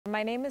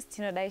My name is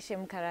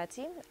Tinodaishi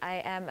Mkarati.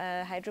 I am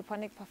a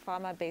hydroponic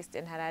farmer based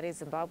in Harare,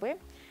 Zimbabwe.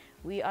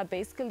 We are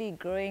basically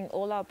growing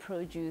all our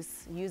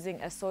produce using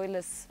a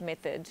soilless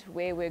method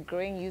where we're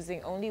growing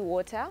using only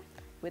water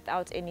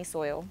without any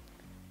soil.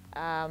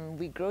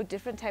 We grow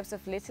different types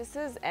of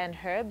lettuces and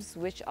herbs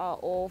which are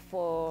all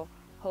for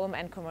home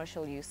and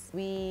commercial use.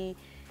 We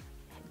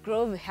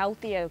grow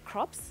healthier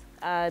crops.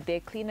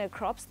 They're cleaner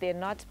crops. They're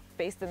not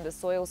based in the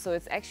soil, so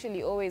it's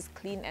actually always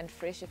clean and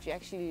fresh if you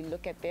actually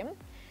look at them.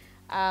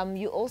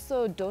 You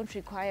also don't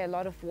require a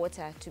lot of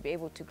water to be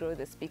able to grow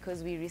this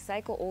because we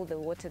recycle all the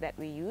water that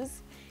we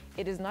use.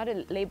 It is not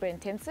labor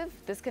intensive.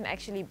 This can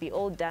actually be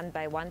all done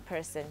by one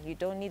person. You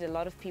don't need a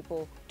lot of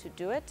people to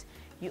do it.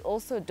 You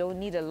also don't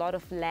need a lot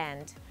of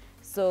land.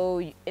 So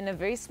in a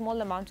very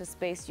small amount of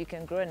space, you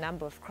can grow a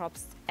number of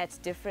crops at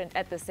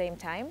the same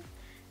time.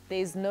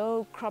 There's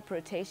no crop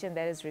rotation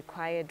that is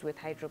required with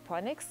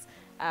hydroponics.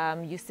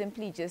 You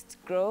simply just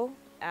grow.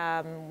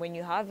 When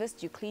you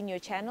harvest, you clean your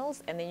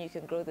channels and then you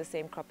can grow the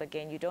same crop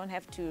again. You don't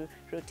have to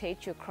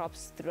rotate your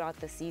crops throughout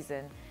the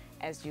season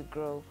as you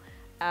grow.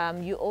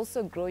 You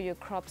also grow your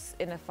crops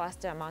in a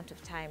faster amount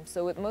of time.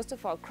 So with most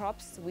of our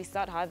crops, we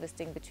start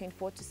harvesting between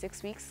 4 to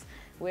 6 weeks,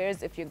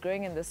 whereas if you're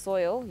growing in the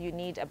soil, you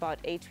need about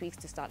 8 weeks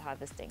to start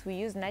harvesting. We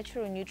use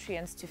natural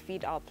nutrients to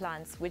feed our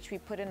plants, which we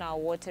put in our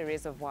water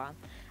reservoir.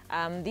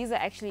 These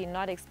are actually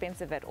not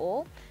expensive at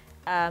all.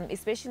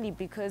 Especially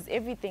because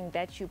everything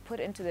that you put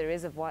into the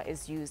reservoir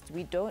is used.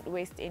 We don't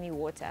waste any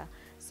water.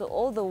 So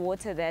all the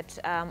water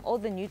all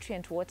the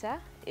nutrient water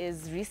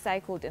is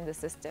recycled in the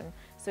system.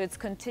 So it's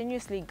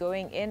continuously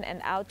going in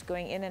and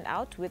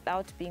out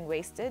without being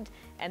wasted,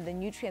 and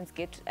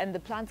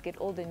the plants get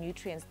all the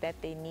nutrients that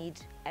they need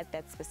at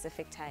that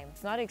specific time.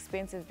 It's not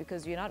expensive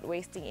because you're not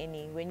wasting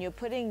any. When you're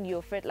putting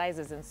your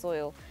fertilizers in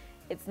soil,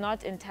 it's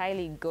not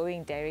entirely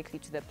going directly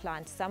to the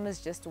plant. Some is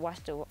just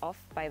washed off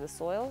by the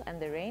soil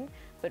and the rain.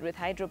 But with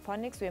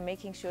hydroponics, we're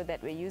making sure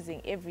that we're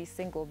using every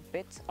single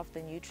bit of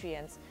the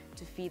nutrients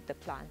to feed the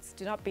plants.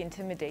 Do not be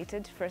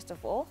intimidated, first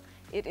of all.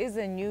 It is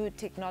a new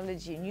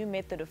technology, new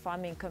method of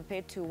farming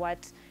compared to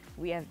what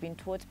we have been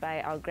taught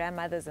by our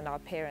grandmothers and our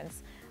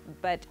parents.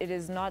 But it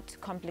is not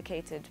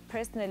complicated.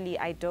 Personally,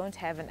 I don't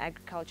have an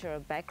agricultural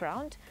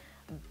background,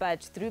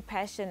 but through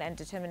passion and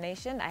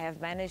determination, I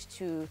have managed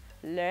to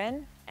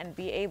learn and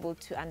be able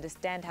to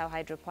understand how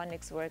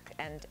hydroponics work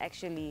and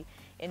actually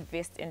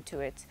invest into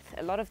it.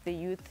 A lot of the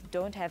youth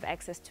don't have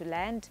access to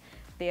land.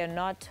 They are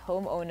not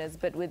homeowners,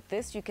 but with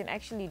this, you can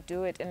actually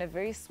do it in a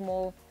very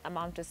small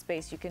amount of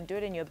space. You can do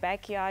it in your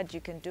backyard,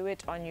 you can do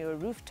it on your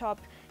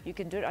rooftop, you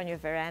can do it on your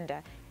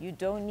veranda. You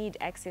don't need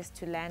access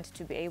to land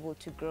to be able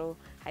to grow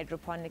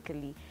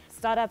hydroponically.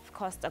 Startup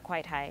costs are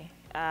quite high.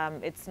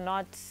 It's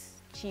not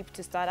cheap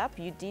to start up.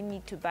 You do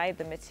need to buy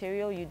the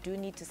material. You do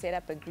need to set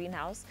up a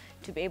greenhouse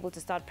to be able to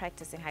start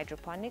practicing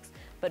hydroponics.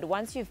 But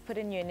once you've put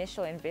in your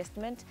initial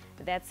investment,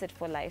 that's it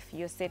for life.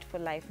 You're set for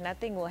life.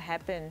 Nothing will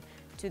happen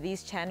to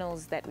these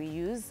channels that we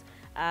use.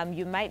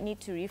 You might need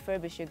to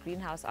refurbish your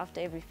greenhouse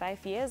after every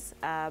 5 years,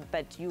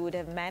 but you would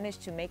have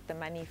managed to make the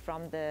money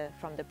from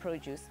the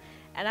produce.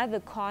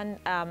 Another con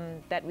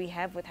that we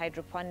have with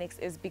hydroponics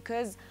is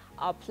because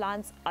our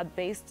plants are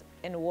based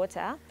in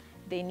water,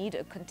 they need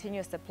a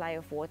continuous supply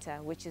of water,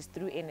 which is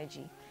through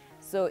energy.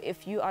 So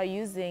if you are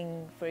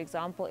using, for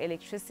example,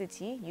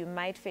 electricity, you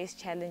might face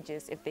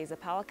challenges if there's a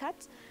power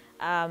cut.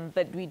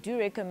 But we do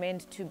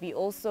recommend to be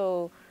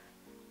also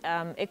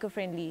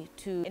eco-friendly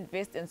to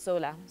invest in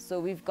solar. So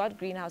we've got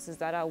greenhouses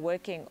that are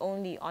working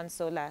only on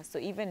solar. So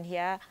even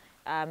here,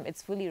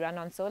 it's fully run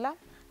on solar.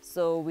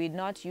 So we're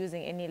not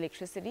using any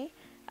electricity.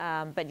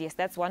 But yes,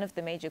 that's one of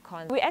the major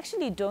cons. We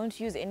actually don't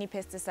use any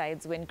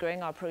pesticides when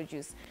growing our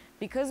produce.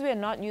 Because we're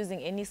not using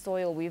any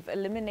soil, we've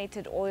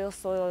eliminated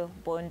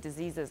soil-borne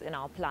diseases in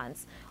our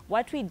plants.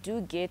 What we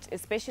do get,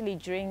 especially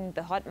during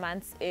the hot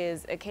months,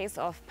 is a case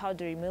of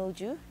powdery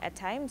mildew at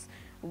times,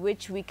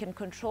 which we can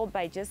control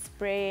by just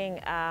spraying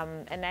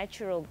a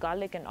natural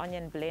garlic and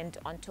onion blend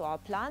onto our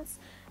plants.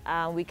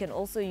 We can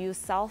also use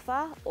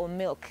sulfur or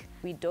milk.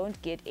 We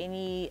don't get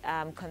any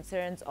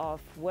concerns of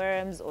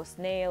worms or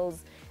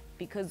snails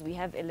because we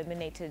have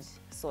eliminated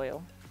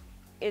soil.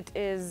 It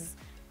is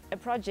a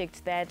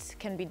project that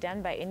can be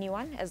done by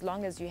anyone as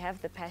long as you have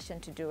the passion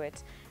to do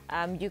it.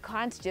 You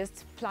can't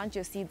just plant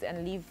your seeds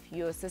and leave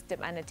your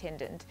system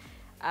unattended.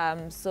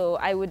 So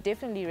I would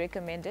definitely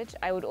recommend it.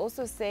 I would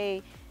also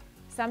say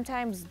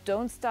sometimes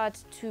don't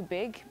start too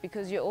big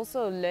because you're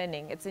also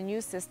learning. It's a new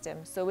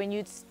system. So when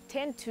you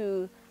tend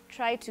to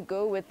try to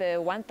go with a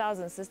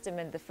 1,000 system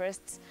in the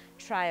first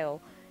trial,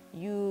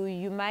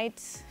 you might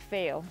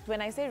fail.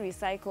 When I say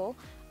recycle,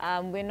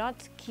 we're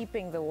not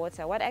keeping the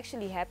water. What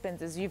actually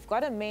happens is you've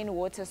got a main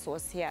water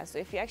source here. So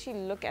if you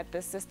actually look at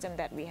the system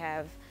that we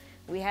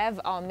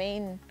have our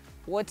main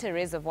water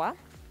reservoir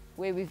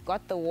where we've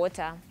got the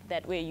water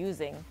that we're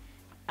using,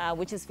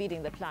 which is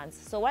feeding the plants.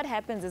 So what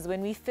happens is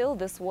when we fill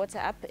this water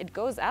up, it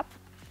goes up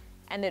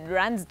and it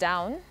runs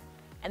down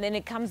and then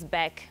it comes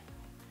back.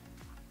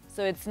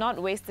 So it's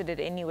not wasted in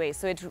any way.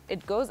 So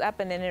it goes up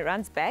and then it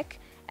runs back.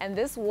 And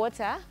this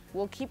water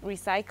will keep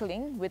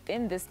recycling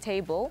within this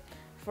table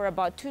for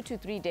about 2 to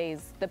 3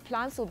 days. The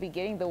plants will be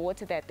getting the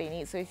water that they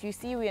need. So if you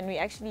see when we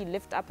actually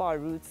lift up our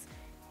roots,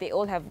 they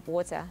all have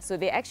water. So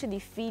they're actually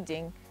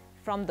feeding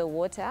from the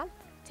water,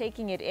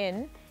 taking it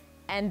in,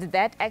 and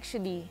that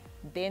actually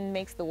then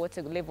makes the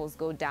water levels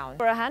go down.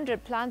 For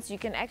 100 plants, you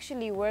can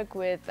actually work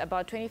with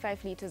about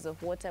 25 liters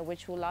of water,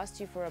 which will last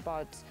you for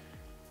about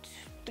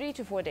 3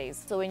 to 4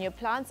 days. So when your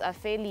plants are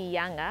fairly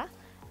younger,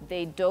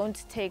 they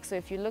don't take, so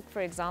if you look,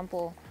 for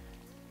example,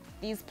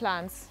 these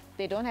plants,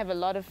 they don't have a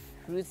lot of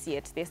roots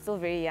yet. They're still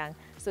very young,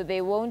 so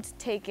they won't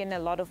take in a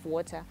lot of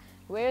water.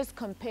 Whereas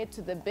compared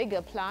to the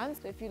bigger plants,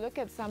 if you look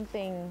at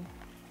something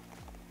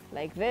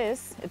like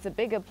this, it's a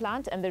bigger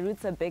plant and the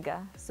roots are bigger,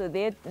 so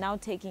they're now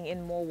taking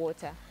in more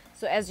water.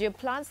 So as your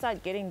plants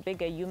start getting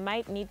bigger, you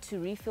might need to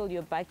refill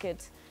your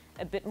bucket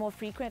a bit more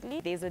frequently.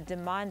 There's a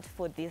demand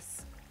for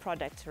this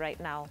product right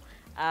now.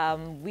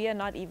 We are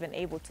not even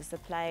able to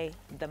supply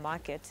the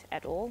market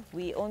at all.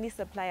 We only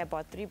supply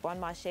about 3 bon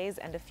marchés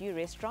and a few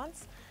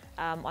restaurants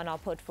on our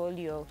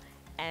portfolio,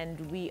 and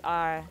we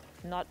are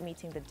not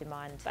meeting the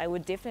demand. I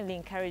would definitely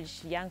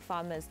encourage young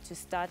farmers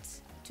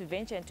to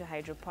venture into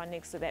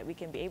hydroponics so that we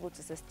can be able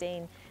to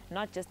sustain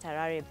not just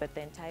Harare but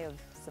the entire of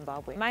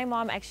Zimbabwe. My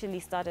mom actually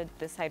started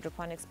this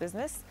hydroponics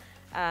business.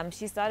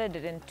 She started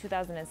it in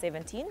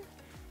 2017,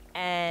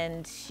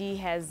 and she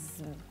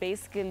has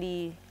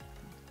basically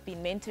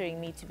been mentoring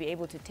me to be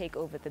able to take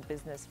over the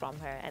business from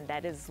her, and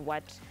that is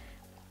what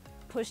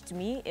pushed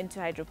me into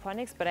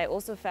hydroponics, but I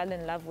also fell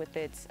in love with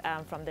it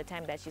from the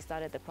time that she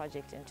started the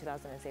project in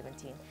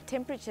 2017.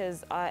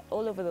 Temperatures are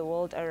all over the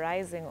world are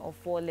rising or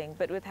falling,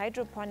 but with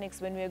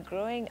hydroponics, when we're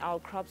growing our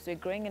crops, we're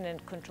growing in a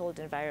controlled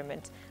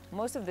environment.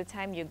 Most of the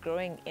time you're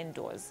growing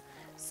indoors,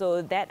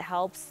 so that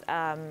helps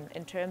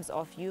in terms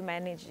of you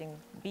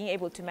being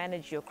able to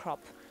manage your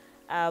crop.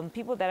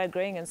 People that are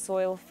growing in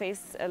soil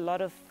face a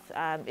lot of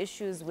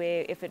issues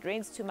where if it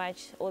rains too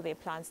much, all their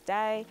plants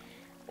die,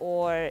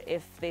 or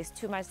if there's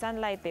too much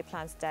sunlight, their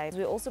plants die.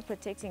 We're also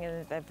protecting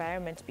the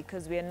environment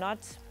because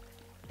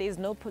there's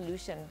no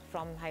pollution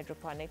from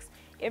hydroponics.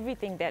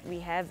 Everything that we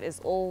have is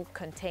all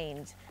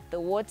contained. The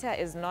water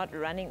is not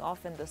running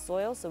off in the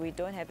soil, so we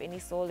don't have any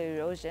soil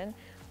erosion.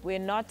 We're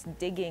not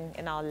digging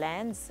in our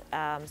lands,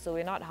 so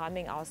we're not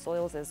harming our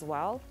soils as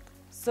well.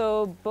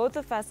 So both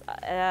of us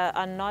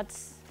are not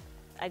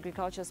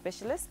agricultural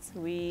specialists.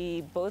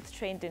 We both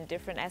trained in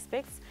different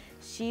aspects.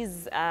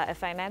 She's a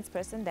finance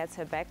person, that's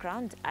her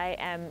background. I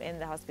am in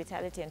the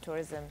hospitality and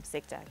tourism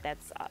sector,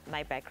 that's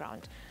my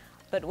background.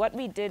 But what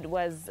we did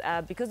was,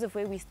 because of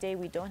where we stay,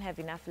 we don't have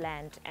enough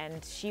land,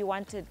 and she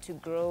wanted to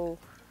grow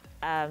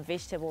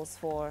vegetables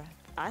for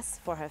us,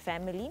 for her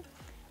family.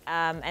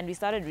 And we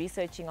started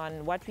researching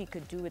on what we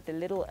could do with the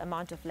little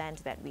amount of land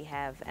that we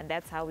have, and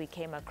that's how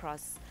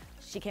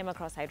she came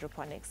across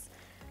hydroponics.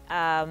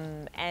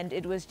 And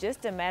it was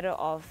just a matter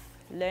of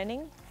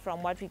learning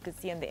from what we could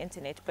see on the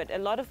internet. But a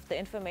lot of the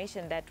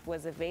information that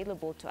was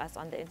available to us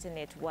on the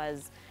internet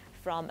was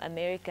from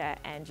America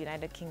and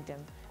United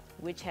Kingdom,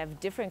 which have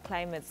different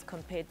climates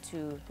compared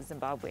to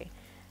Zimbabwe.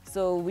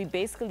 So we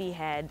basically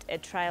had a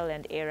trial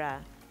and error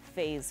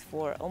phase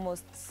for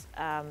almost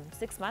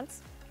 6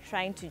 months,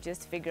 trying to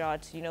just figure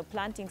out,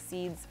 planting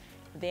seeds,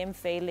 them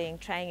failing,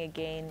 trying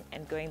again,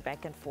 and going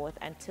back and forth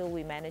until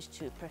we managed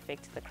to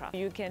perfect the crop.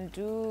 You can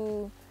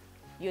do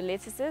your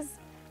lettuces,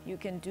 you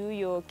can do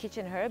your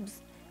kitchen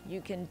herbs, you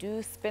can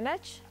do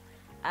spinach.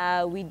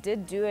 We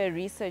did do a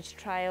research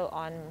trial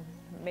on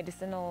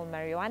medicinal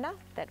marijuana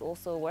that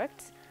also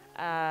worked.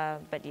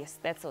 But yes,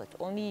 that's it.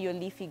 Only your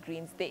leafy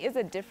greens. There is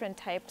a different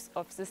types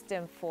of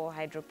system for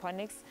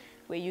hydroponics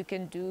where you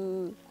can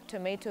do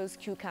tomatoes,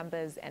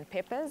 cucumbers, and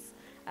peppers,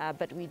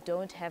 but we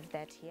don't have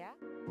that here.